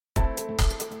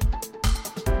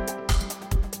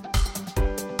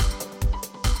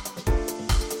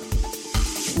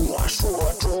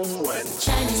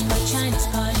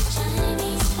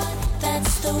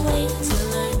the way to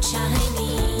learn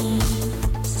Chinese.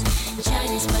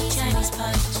 ChinesePod,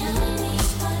 ChinesePod,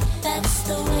 ChinesePod. That's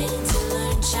the way to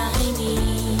learn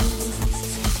Chinese.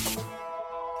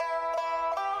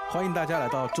 欢迎大家来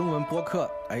到中文播客，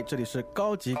这里是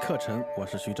高级课程，我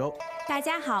是徐州。大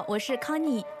家好，我是康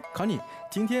妮。康妮，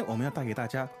今天我们要带给大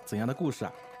家怎样的故事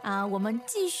啊？我们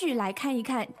继续来看一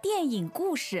看电影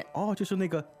故事。就是那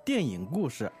个电影故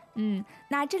事。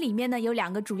那这里面呢有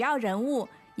两个主要人物，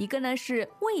一个呢是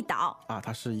魏导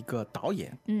他是一个导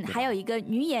演。还有一个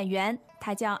女演员，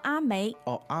她叫阿梅。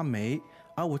阿梅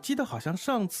我记得好像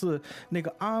上次那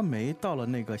个阿梅到了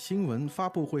那个新闻发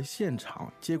布会现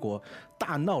场，结果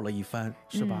大闹了一番，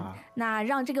是吧？那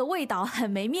让这个魏导很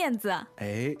没面子。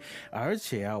而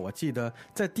且我记得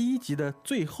在第一集的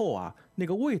最后那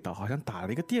个魏导好像打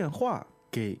了一个电话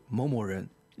给某某人。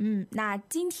那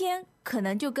今天可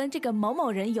能就跟这个某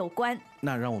某人有关。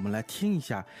那让我们来听一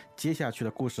下接下去的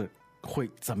故事会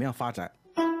怎么样发展。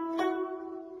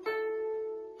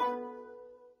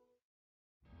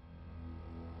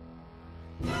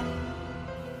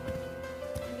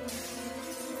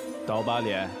刀疤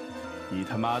脸，你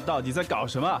他妈到底在搞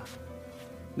什么？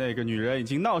那个女人已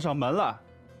经闹上门了，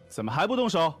怎么还不动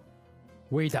手？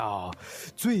魏导，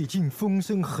最近风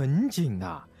声很紧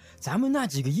咱们那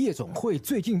几个夜总会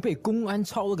最近被公安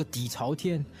抄了个底朝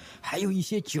天，还有一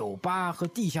些酒吧和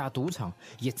地下赌场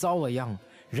也遭了殃，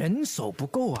人手不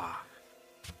够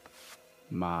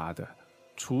妈的，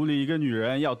处理一个女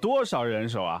人要多少人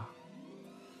手啊？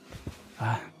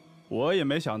我也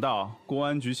没想到公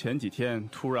安局前几天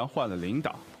突然换了领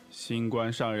导，新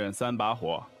官上任三把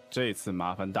火，这次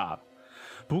麻烦大了。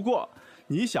不过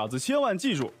你小子千万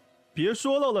记住，别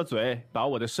说漏了嘴，把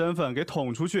我的身份给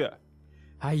捅出去。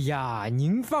哎呀，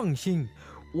您放心，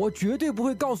我绝对不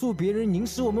会告诉别人您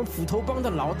是我们斧头帮的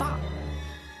老大。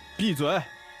闭嘴！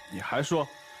你还说，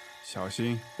小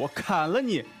心我砍了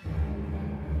你！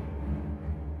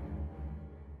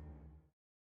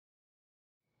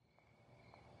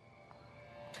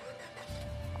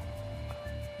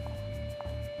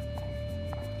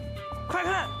快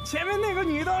看，前面那个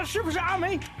女的是不是阿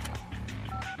梅？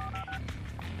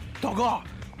道哥，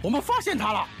我们发现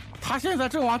她了，她现在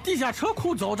正往地下车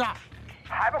库走着。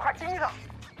还不快盯上，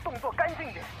动作干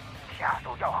净点，下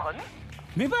手要狠。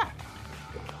明白。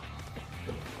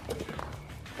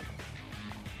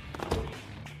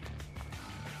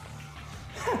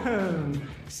哼哼，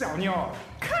小妞，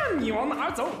看你往哪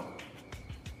儿走！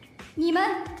你们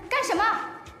干什么？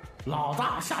老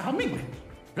大下达命令，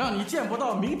让你见不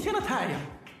到明天的太阳。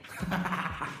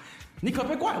你可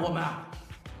别怪我们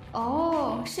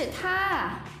是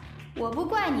他我不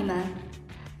怪你们，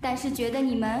但是觉得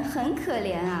你们很可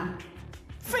怜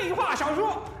废话少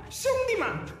说，兄弟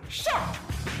们上！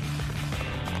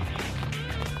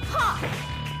哈！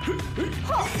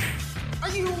吼！哎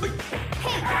呦喂！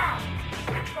嘿！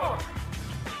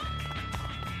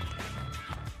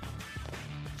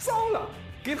糟了，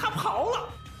给他刨了！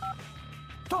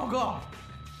道哥，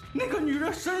那个女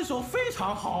人身手非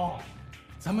常好，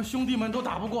咱们兄弟们都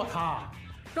打不过她，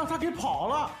让她给跑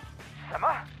了。什么？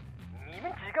你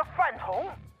们几个饭桶！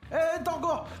道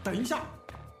哥，等一下，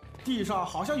地上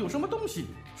好像有什么东西，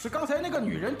是刚才那个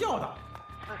女人掉的。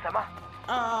是什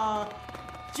么？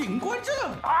警官证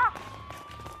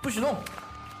不许动，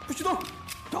不许动！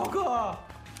道哥，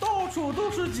到处都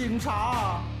是警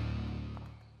察。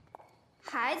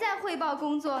还在汇报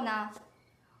工作呢，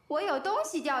我有东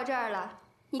西掉这儿了，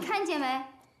你看见没？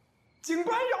警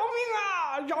官饶命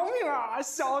啊！饶命啊！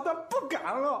小的不敢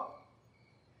了。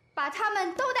把他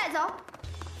们都带走。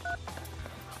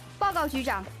报告局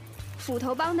长，斧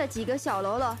头帮的几个小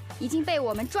喽啰已经被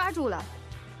我们抓住了，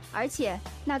而且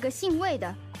那个姓魏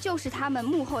的就是他们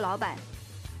幕后老板，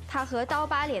他和刀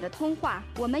疤脸的通话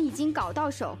我们已经搞到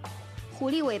手，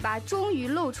狐狸尾巴终于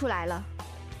露出来了。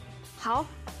好，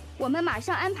我们马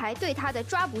上安排对他的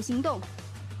抓捕行动。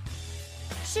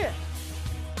是。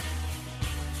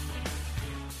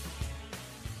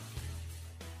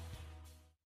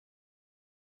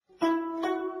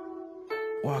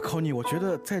哇靠你，我觉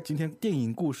得在今天电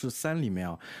影故事3里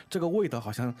面这个味道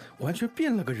好像完全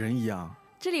变了个人一样。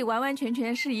这里完完全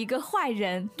全是一个坏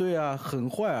人。对很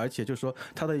坏，而且就是说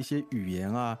他的一些语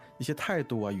言一些态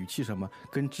度语气什么，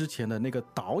跟之前的那个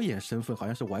导演身份好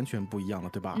像是完全不一样的，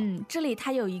对吧？这里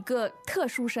他有一个特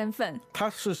殊身份，他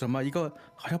是什么？一个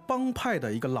好像帮派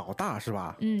的一个老大，是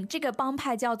吧？这个帮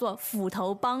派叫做斧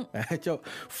头帮。叫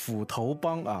斧头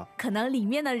帮可能里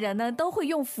面的人呢都会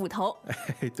用斧头。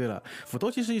对了，斧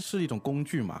头其实是一种工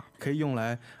具嘛，可以用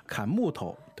来砍木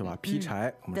头，对吧？劈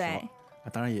柴，我们说。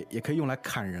当然也可以用来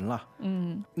砍人了。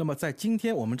那么在今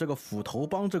天我们这个斧头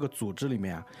帮这个组织里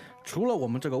面啊，除了我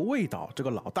们这个魏导这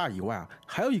个老大以外啊，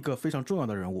还有一个非常重要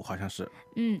的人物，好像是。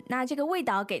那这个魏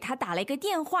导给他打了一个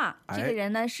电话，这个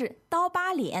人呢是刀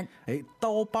疤脸。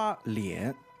刀疤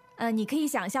脸。你可以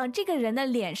想象这个人的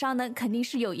脸上呢，肯定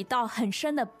是有一道很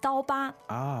深的刀疤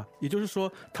啊。也就是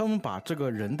说，他们把这个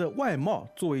人的外貌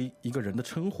作为一个人的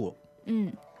称呼。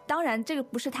当然这个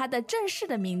不是他的正式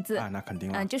的名字啊，那肯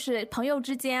定了。就是朋友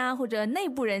之间啊，或者内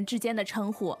部人之间的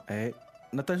称呼。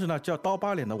那但是呢，叫刀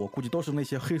疤脸的，我估计都是那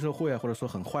些黑社会啊，或者说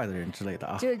很坏的人之类的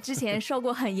啊，就是之前受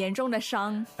过很严重的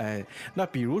伤。那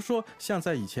比如说像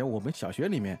在以前我们小学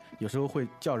里面，有时候会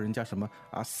叫人家什么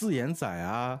啊四眼仔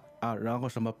啊，然后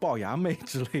什么龅牙妹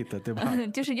之类的，对吧？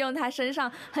就是用他身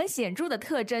上很显著的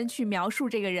特征去描述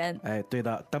这个人。对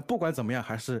的。但不管怎么样，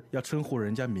还是要称呼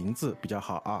人家名字比较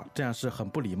好啊，这样是很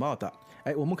不礼貌的。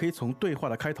我们可以从对话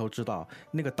的开头知道，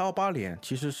那个刀疤脸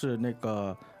其实是那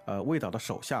个魏导的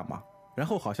手下嘛。然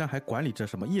后好像还管理着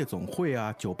什么夜总会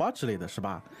啊、酒吧之类的，是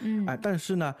吧？但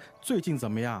是呢，最近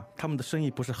怎么样？他们的生意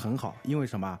不是很好，因为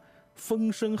什么？风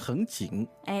声很紧。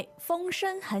风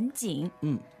声很紧。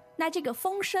那这个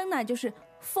风声呢，就是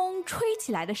风吹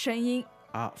起来的声音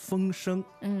啊，风声。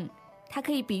它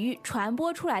可以比喻传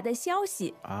播出来的消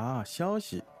息啊，消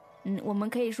息。我们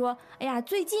可以说，哎呀，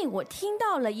最近我听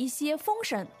到了一些风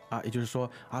声啊，也就是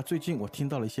说啊，最近我听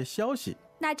到了一些消息。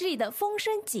那这里的风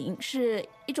声紧是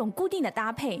一种固定的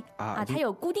搭配它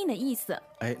有固定的意思。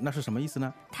那是什么意思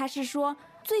呢？它是说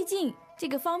最近这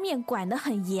个方面管得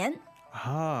很严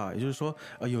也就是说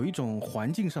有一种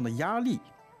环境上的压力。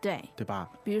对吧？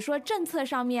比如说政策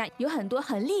上面有很多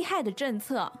很厉害的政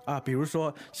策比如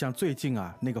说像最近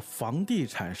那个房地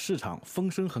产市场风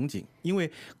声很紧，因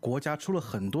为国家出了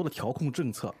很多的调控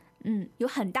政策。有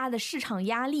很大的市场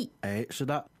压力。是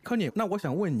的。Connie，那我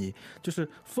想问你，就是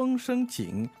风声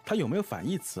紧它有没有反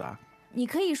义词啊？你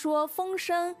可以说风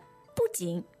声不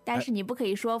紧，但是你不可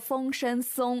以说风声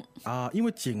松因为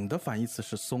紧的反义词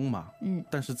是松嘛。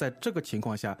但是在这个情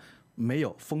况下没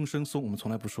有风声松，我们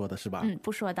从来不说的是吧？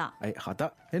不说的。好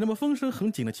的。那么风声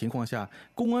很紧的情况下，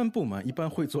公安部门一般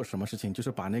会做什么事情？就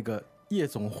是把那个夜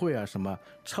总会啊什么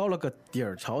抄了个底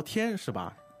儿朝天，是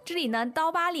吧？这里呢，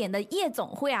刀疤脸的夜总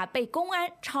会被公安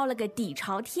抄了个底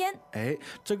朝天。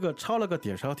这个抄了个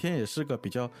底朝天也是个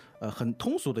比较很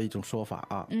通俗的一种说法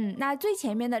啊。那最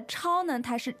前面的抄呢，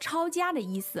它是抄家的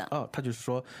意思。它就是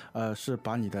说是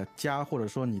把你的家或者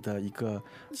说你的一个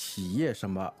企业什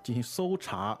么进行搜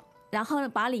查，然后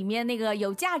把里面那个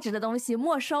有价值的东西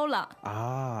没收了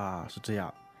是这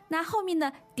样。那后面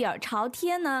的底儿朝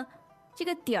天呢，这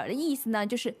个底儿的意思呢，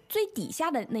就是最底下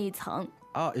的那一层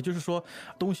也就是说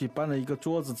东西搬了一个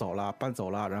桌子搬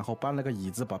走了，然后搬了个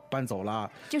椅子搬走了，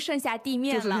就剩下地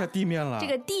面了。这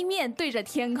个地面对着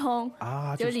天空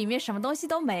就里面什么东西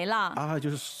都没了就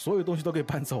是所有东西都给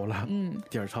搬走了。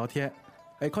底儿朝天。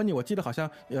Connie， 我记得好像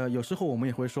有时候我们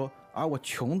也会说我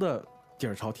穷的底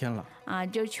儿朝天了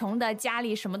就穷的家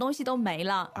里什么东西都没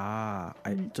了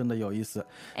真的有意思。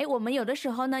我们有的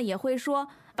时候呢也会说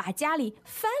把家里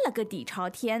翻了个底朝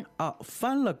天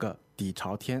翻了个底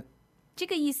朝天。这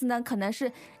个意思呢，可能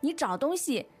是你找东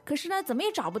西，可是呢怎么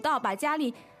也找不到，把家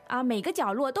里每个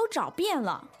角落都找遍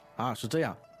了是这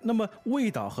样。那么魏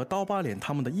导和刀疤脸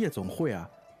他们的夜总会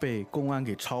被公安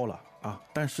给抄了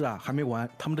但是还没完，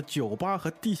他们的酒吧和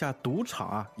地下赌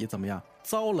场也怎么样，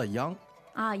遭了殃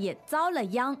也遭了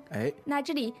殃。那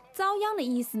这里遭殃的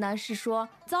意思呢，是说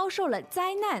遭受了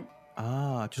灾难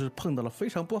就是碰到了非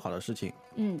常不好的事情。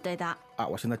对的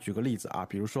我现在举个例子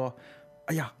比如说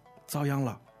哎呀遭殃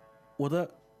了，我的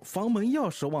房门钥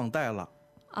匙忘带了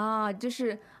就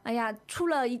是哎呀出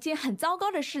了一件很糟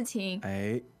糕的事情。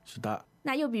是的。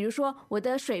那又比如说我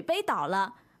的水杯倒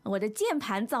了，我的键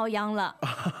盘遭殃了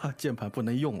键盘不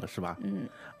能用了是吧？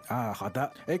好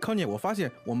的。Connie， 我发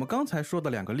现我们刚才说的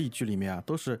两个例句里面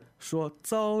都是说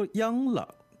遭殃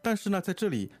了，但是呢在这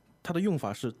里它的用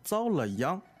法是遭了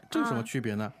殃，这有什么区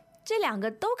别呢？这两个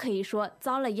都可以说，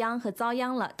遭了殃和遭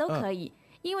殃了都可以。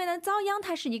因为呢遭殃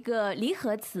它是一个离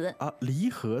合词离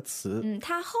合词。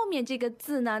它后面这个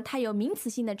字呢它有名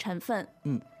词性的成分。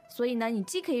所以呢你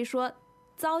既可以说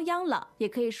遭殃了，也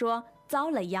可以说遭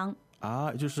了殃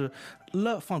也就是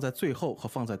了放在最后和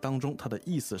放在当中，它的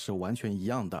意思是完全一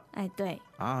样的。对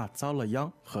遭了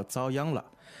殃和遭殃了。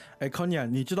Connie，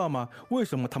 你知道吗？为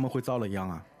什么他们会遭了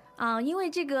殃因为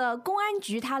这个公安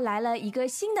局他来了一个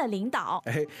新的领导。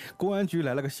公安局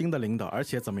来了个新的领导，而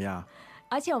且怎么样？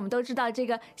而且我们都知道这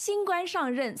个新官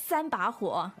上任三把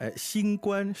火。新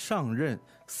官上任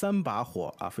三把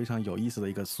火啊，非常有意思的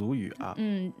一个俗语啊。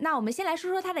那我们先来说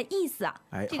说它的意思啊。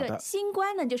这个新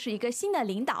官呢，就是一个新的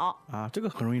领导啊，这个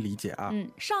很容易理解啊。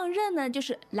上任呢，就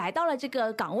是来到了这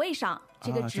个岗位上，这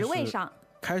个职位上，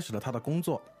开始了他的工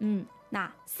作。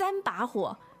那三把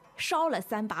火，烧了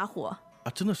三把火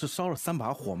啊，真的是烧了三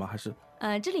把火吗？还是？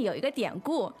这里有一个典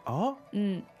故哦。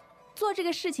做这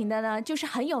个事情的呢，就是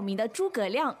很有名的诸葛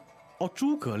亮。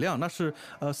诸葛亮那是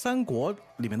三国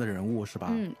里面的人物是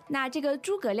吧？那这个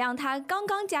诸葛亮他刚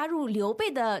刚加入刘备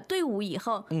的队伍以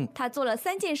后，他做了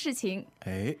3件事情，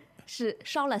是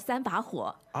烧了3把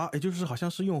火啊，也就是好像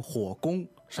是用火攻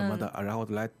什么的，然后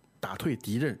来打退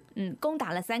敌人。攻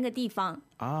打了3个地方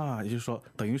啊，也就是说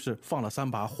等于是放了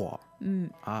3把火。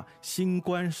新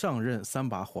官上任3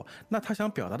把火，那他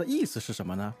想表达的意思是什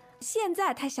么呢？现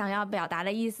在他想要表达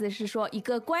的意思是说，一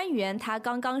个官员他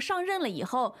刚刚上任了以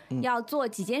后，要做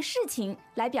几件事情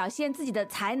来表现自己的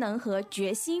才能和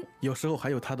决心，有时候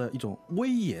还有他的一种威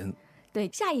严，对，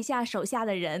吓一吓手下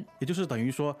的人，也就是等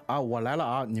于说啊，我来了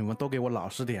啊，你们都给我老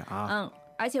实点啊。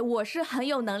而且我是很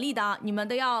有能力的啊，你们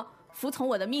都要服从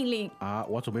我的命令啊，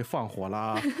我准备放火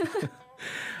啦。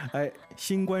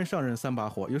新官上任3把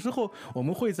火，有时候我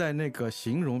们会在那个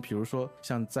形容，比如说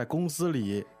像在公司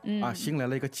里新来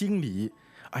了一个经理，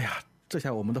哎呀，这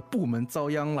下我们的部门遭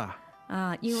殃了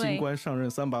啊，因为新官上任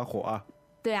3把火啊。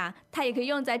对啊，它也可以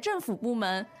用在政府部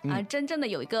门真正的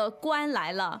有一个官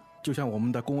来了，就像我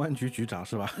们的公安局局长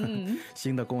是吧？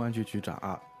新的公安局局长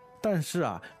啊，但是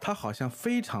啊，他好像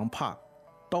非常怕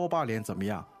刀疤脸怎么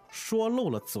样说漏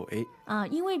了嘴啊，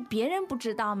因为别人不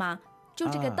知道嘛。就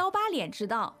这个刀疤脸知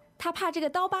道，他怕这个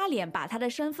刀疤脸把他的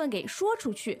身份给说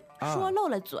出去，说漏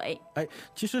了嘴。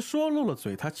其实说漏了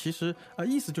嘴，他其实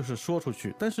意思就是说出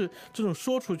去，但是这种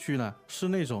说出去呢，是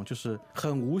那种就是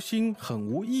很无心、很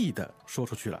无意的说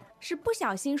出去了，是不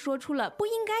小心说出了不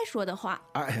应该说的话。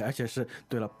而且是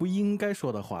对了，不应该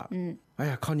说的话。哎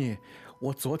呀，康妮，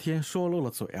我昨天说漏了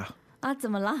嘴啊。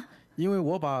怎么了？因为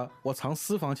我把我藏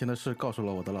私房钱的事告诉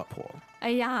了我的老婆。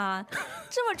哎呀，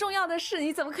这么重要的事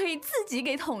你怎么可以自己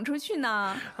给捅出去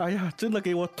呢？哎呀，真的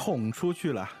给我捅出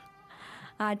去了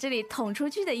啊！这里捅出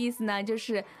去的意思呢，就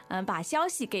是把消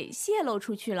息给泄露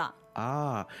出去了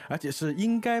啊，而且是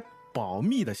应该保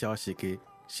密的消息给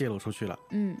泄露出去了。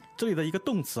这里的一个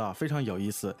动词啊非常有意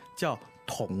思，叫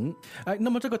捅。那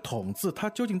么这个捅字它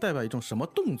究竟代表一种什么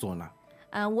动作呢？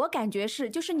我感觉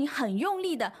就是你很用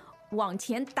力的往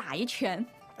前打一拳。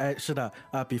是的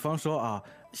比方说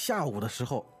下午的时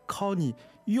候靠你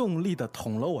用力的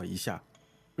捅了我一下，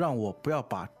让我不要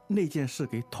把那件事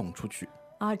给捅出去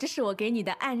这是我给你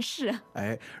的暗示。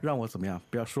让我怎么样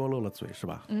不要说漏了嘴是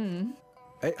吧？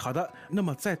好的。那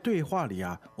么在对话里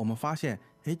我们发现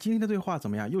今天的对话怎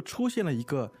么样，又出现了一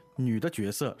个女的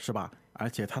角色是吧？而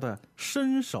且她的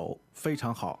身手非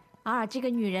常好这个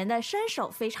女人的身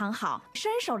手非常好。身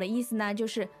手的意思呢，就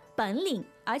是本领，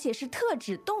而且是特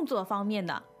指动作方面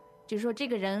的，就是说这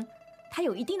个人他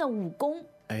有一定的武功。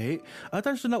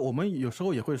但是呢，我们有时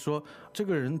候也会说，这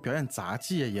个人表演杂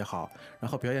技也好，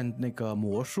然后表演那个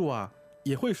魔术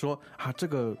也会说这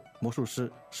个魔术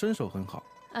师身手很好。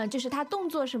就是他动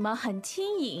作什么很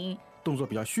轻盈，动作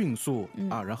比较迅速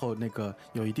然后那个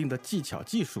有一定的技巧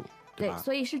技术，对吧？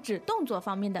所以是指动作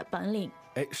方面的本领。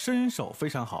身手非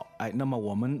常好。那么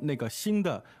我们那个新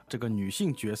的这个女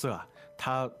性角色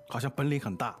她好像本领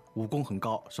很大，武功很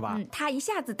高，是吧？她一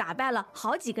下子打败了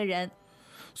好几个人。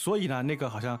所以呢，那个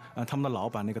好像他们的老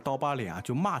板那个刀疤脸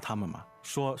就骂他们嘛，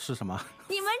说是什么？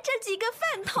你们这几个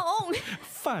饭桶！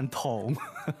饭桶，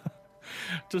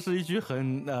这是一句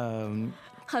很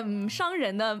伤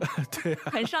人的，对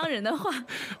很伤人的话。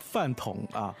饭桶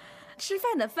吃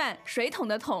饭的饭，水桶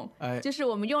的桶，就是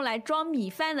我们用来装米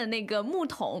饭的那个木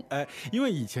桶。因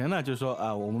为以前呢，就是说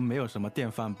我们没有什么电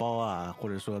饭煲或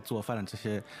者说做饭的这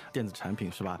些电子产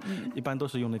品，是吧？一般都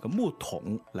是用那个木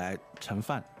桶来盛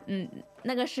饭。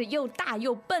那个是又大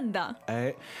又笨的。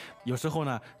有时候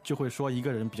呢，就会说一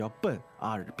个人比较笨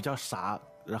比较傻，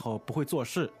然后不会做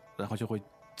事，然后就会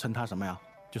称他什么呀？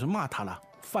就是骂他了。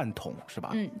饭桶是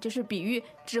吧？就是比喻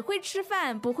只会吃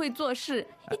饭不会做事，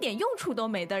一点用处都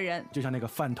没的人，就像那个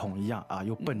饭桶一样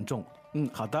又笨重。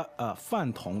好的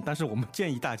饭桶，但是我们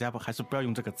建议大家还是不要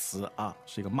用这个词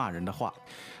是一个骂人的话。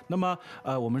那么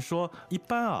我们说一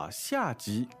般下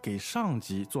级给上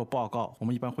级做报告，我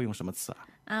们一般会用什么词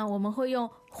我们会用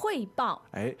汇报。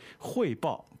汇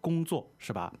报工作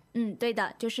是吧？对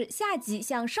的，就是下级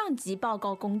向上级报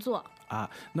告工作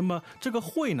那么这个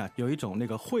汇呢，有一种那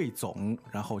个汇总，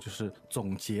然后就是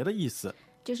总结的意思。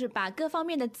就是把各方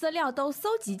面的资料都搜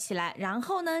集起来，然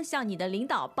后呢向你的领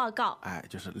导报告。哎，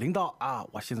就是领导啊，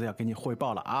我现在要给你汇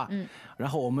报了啊。然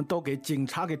后我们都给警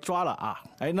察给抓了啊。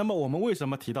哎，那么我们为什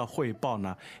么提到汇报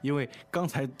呢？因为刚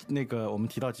才那个我们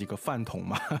提到几个饭桶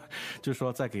嘛，就是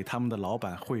说在给他们的老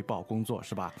板汇报工作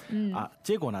是吧？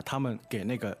结果呢他们给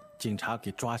那个警察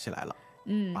给抓起来了。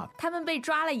他们被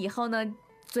抓了以后呢，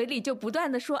嘴里就不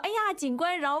断的说：“哎呀，警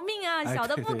官饶命啊，小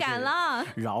的不敢了。”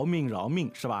饶命饶命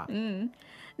是吧？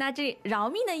那这饶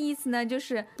命的意思呢，就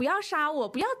是不要杀我，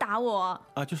不要打我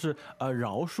就是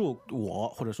饶恕我，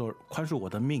或者说宽恕我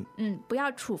的命。不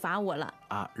要处罚我了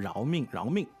饶命饶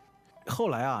命。后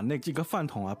来啊，那几个饭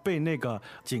桶啊被那个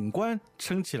警官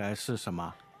称起来是什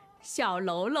么？小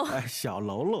喽啰。小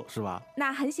喽啰是吧？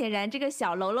那很显然，这个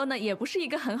小喽啰呢，也不是一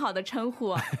个很好的称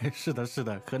呼。是的，是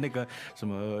的，和那个什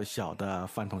么小的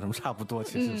饭桶什么差不多，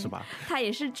其实是吧？它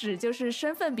也是指就是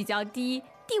身份比较低、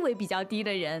地位比较低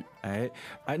的人。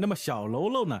那么小喽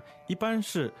啰呢，一般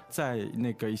是在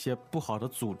那个一些不好的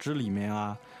组织里面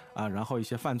然后一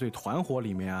些犯罪团伙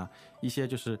里面一些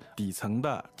就是底层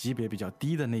的级别比较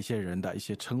低的那些人的一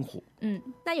些称呼。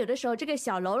那有的时候这个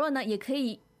小喽啰呢，也可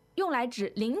以用来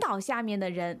指领导下面的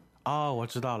人。我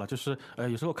知道了，就是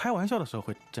有时候开玩笑的时候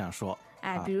会这样说。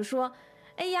比如说，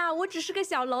哎呀，我只是个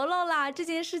小喽啰啦，这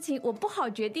件事情我不好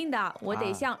决定的，我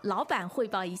得向老板汇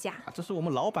报一下。这是我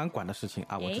们老板管的事情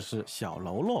我只是小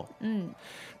喽啰。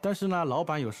但是呢，老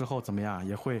板有时候怎么样，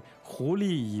也会狐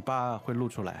狸尾巴会露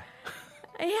出来。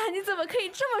哎呀，你怎么可以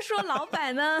这么说老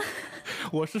板呢？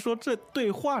我是说这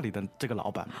对话里的这个老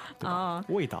板嘛，对吧？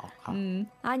味道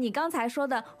你刚才说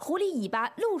的狐狸尾巴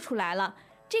露出来了，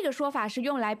这个说法是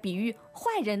用来比喻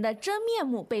坏人的真面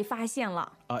目被发现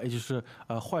了也就是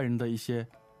坏人的一些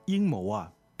阴谋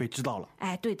被知道了。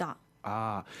对的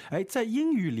在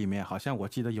英语里面好像我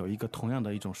记得有一个同样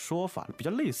的一种说法，比较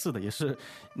类似的，也是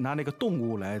拿那个动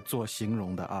物来做形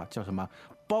容的叫什么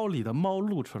包里的猫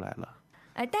露出来了。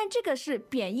但这个是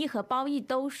贬义和褒义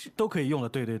都可以用的。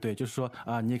对，就是说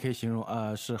你也可以形容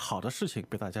是好的事情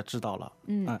被大家知道了。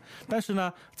但是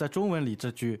呢，在中文里这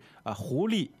句狐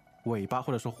狸尾巴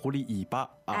或者说狐狸尾巴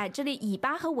这里尾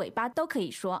巴和尾巴都可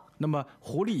以说。那么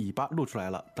狐狸尾巴露出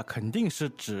来了，它肯定是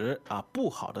指不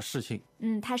好的事情。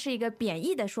它是一个贬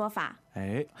义的说法。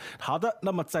好的，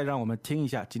那么再让我们听一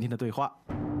下今天的对话。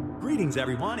 Greetings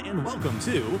everyone and welcome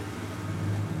to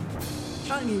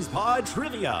ChinesePod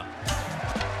Trivia.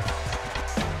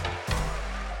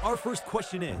 Our first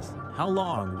question is, how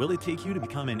long will it take you to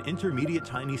become an intermediate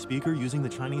Chinese speaker using the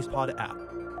ChinesePod app?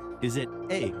 Is it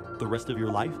A, the rest of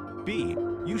your life? B,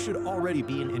 you should already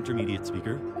be an intermediate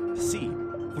speaker? C,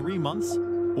 3 months?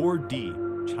 Or D,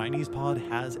 ChinesePod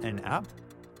has an app?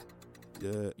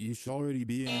 You should already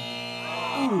be in.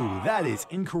 Ooh, that is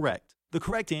incorrect. The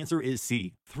correct answer is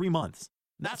C, 3 months.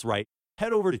 That's right.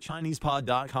 Head over to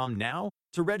ChinesePod.com now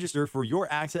to register for your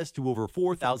access to over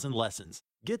 4,000 lessons.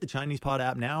 Get the ChinesePod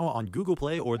app now on Google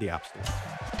Play or the App Store.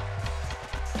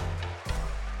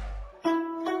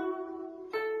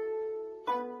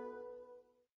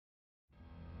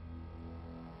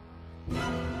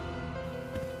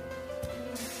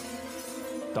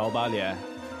 刀疤脸，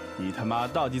你他妈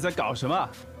到底在搞什么？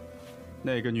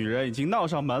那个女人已经闹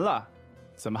上门了，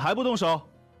怎么还不动手？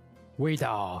味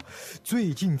道，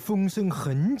最近风声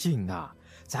很紧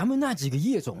咱们那几个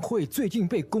夜总会最近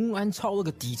被公安抄了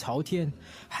个底朝天，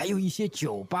还有一些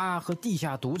酒吧和地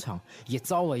下赌场也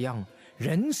遭了殃，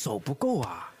人手不够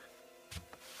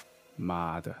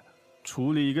妈的，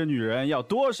处理一个女人要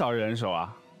多少人手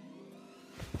啊？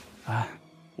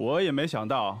我也没想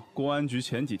到公安局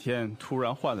前几天突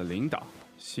然换了领导，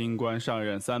新官上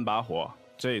任3把火，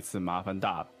这次麻烦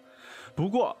大了。不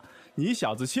过你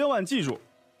小子千万记住，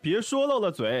别说漏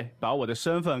了嘴，把我的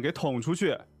身份给捅出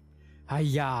去。哎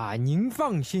呀，您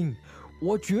放心，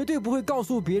我绝对不会告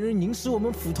诉别人您是我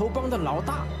们斧头帮的老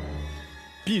大。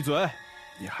闭嘴！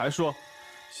你还说，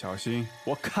小心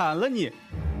我砍了你！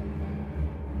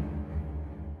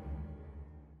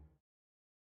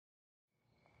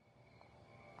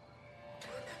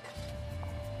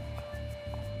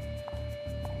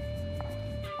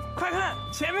快看，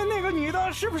前面那个女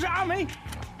的是不是阿梅？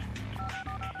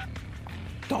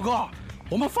道哥，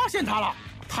我们发现她了，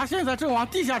她现在正往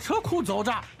地下车库走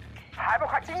着。还不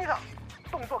快盯上，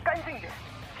动作干净点，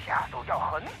下手要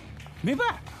狠。明白。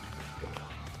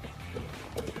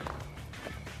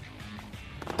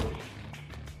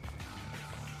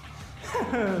哼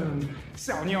哼，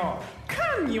小妞，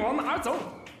看你往哪儿走！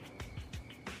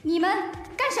你们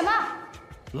干什么？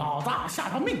老大下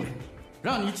达命令，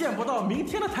让你见不到明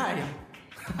天的太阳。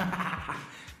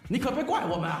你可别怪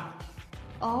我们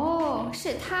哦，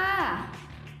是他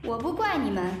我不怪你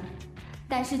们。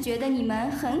但是觉得你们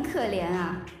很可怜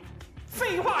啊。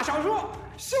废话少说，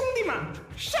兄弟们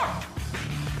上！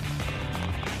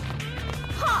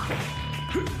哈！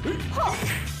哈！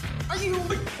哎呦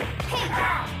喂！嘿！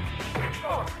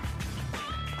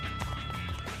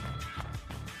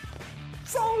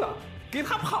糟了，给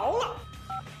他刨了！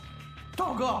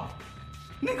道哥，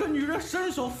那个女人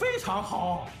身手非常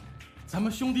好，咱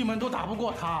们兄弟们都打不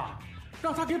过她，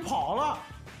让她给跑了。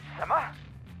什么？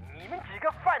你们几个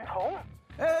饭虫！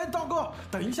哎，道哥，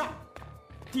等一下，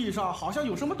地上好像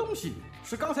有什么东西，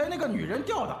是刚才那个女人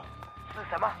掉的。是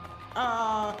什么？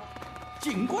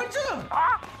警官证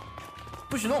啊！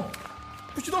不许动，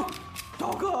不许动！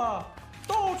道哥，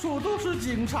到处都是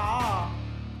警察。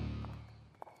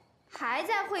还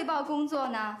在汇报工作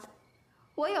呢，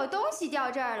我有东西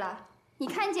掉这儿了，你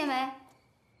看见没？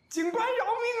警官饶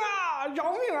命啊！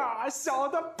饶命啊！小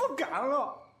的不敢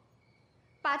了。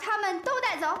把他们都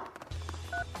带走。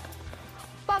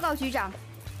报告局长，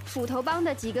斧头帮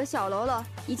的几个小喽啰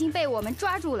已经被我们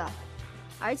抓住了，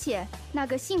而且那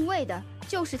个姓魏的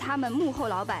就是他们幕后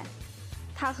老板，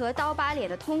他和刀疤脸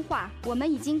的通话我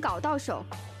们已经搞到手，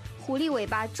狐狸尾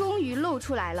巴终于露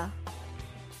出来了。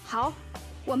好，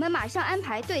我们马上安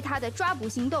排对他的抓捕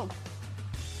行动。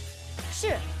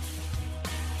是。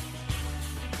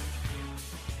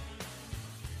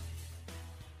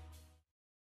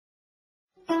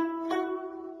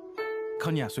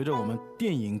康妮啊，随着我们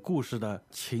电影故事的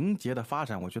情节的发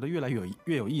展，我觉得越来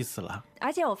越有意思了。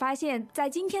而且我发现，在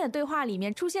今天的对话里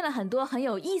面出现了很多很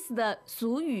有意思的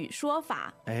俗语说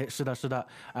法。哎，是的，是的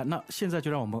啊。那现在就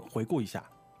让我们回顾一下。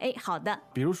哎，好的。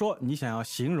比如说，你想要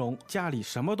形容家里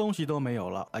什么东西都没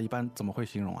有了啊，一般怎么会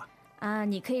形容啊？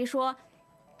你可以说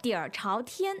底儿朝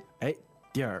天。哎，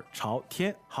底儿朝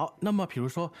天。好，那么比如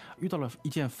说遇到了一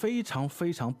件非常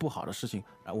非常不好的事情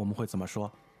啊，我们会怎么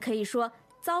说？可以说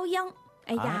遭殃。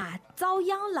哎呀，遭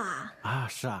殃了啊！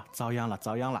是啊，遭殃了，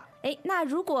遭殃了。哎，那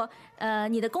如果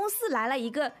你的公司来了一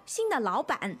个新的老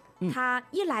板，他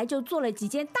一来就做了几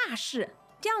件大事，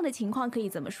这样的情况可以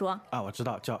怎么说啊？我知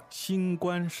道，叫新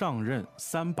官上任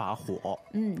三把火。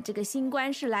这个新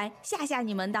官是来吓吓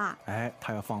你们的。哎，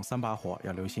他要放三把火，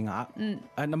要留心啊。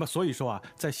哎，那么所以说啊，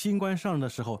在新官上任的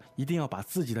时候，一定要把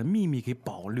自己的秘密给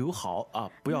保留好啊，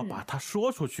不要把它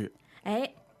说出去。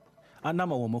哎。那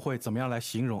么我们会怎么样来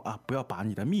形容啊？不要把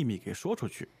你的秘密给说出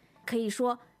去。可以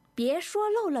说别说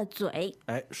漏了嘴。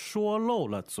哎，说漏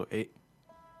了嘴。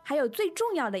还有最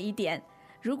重要的一点，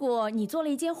如果你做了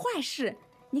一件坏事，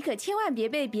你可千万别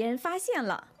被别人发现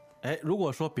了。哎，如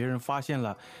果说别人发现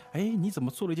了，哎，你怎么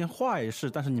做了一件坏事，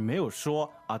但是你没有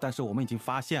说啊，但是我们已经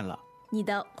发现了，你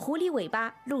的狐狸尾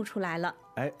巴露出来了。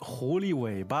哎，狐狸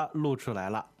尾巴露出来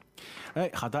了。哎，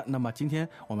好的，那么今天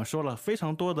我们说了非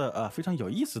常多的非常有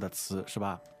意思的词，是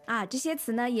吧？这些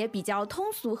词呢也比较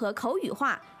通俗和口语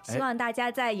化，希望大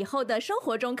家在以后的生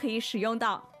活中可以使用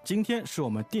到。今天是我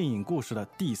们电影故事的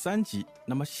第3集，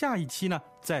那么下一期呢，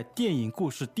在电影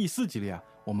故事第4集里啊，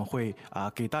我们会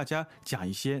给大家讲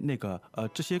一些那个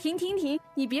这些。停，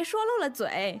你别说漏了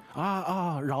嘴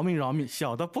饶命，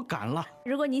小的不敢了。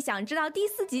如果你想知道第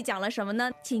4集讲了什么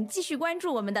呢，请继续关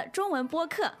注我们的中文播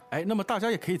客。哎，那么大家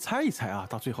也可以猜一猜啊，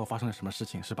到最后发生了什么事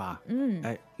情，是吧？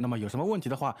哎，那么有什么问题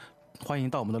的话，欢迎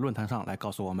到我们的论坛上来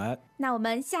告诉我们。那我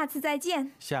们下次再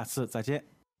见。下次再见。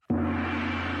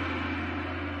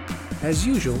As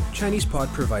usual,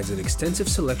 ChinesePod provides an extensive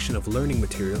selection of learning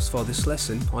materials for this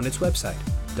lesson on its website,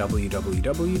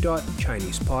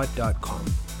 www.chinesepod.com.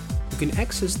 You can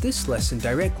access this lesson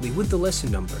directly with the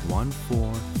lesson number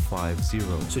 1450.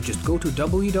 So just go to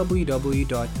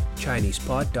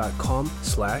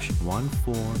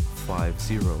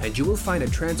www.chinesepod.com/1450 and you will find a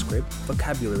transcript,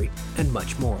 vocabulary, and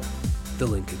much more. The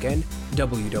link again,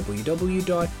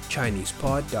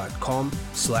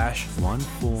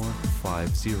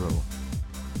 www.chinesepod.com/1450.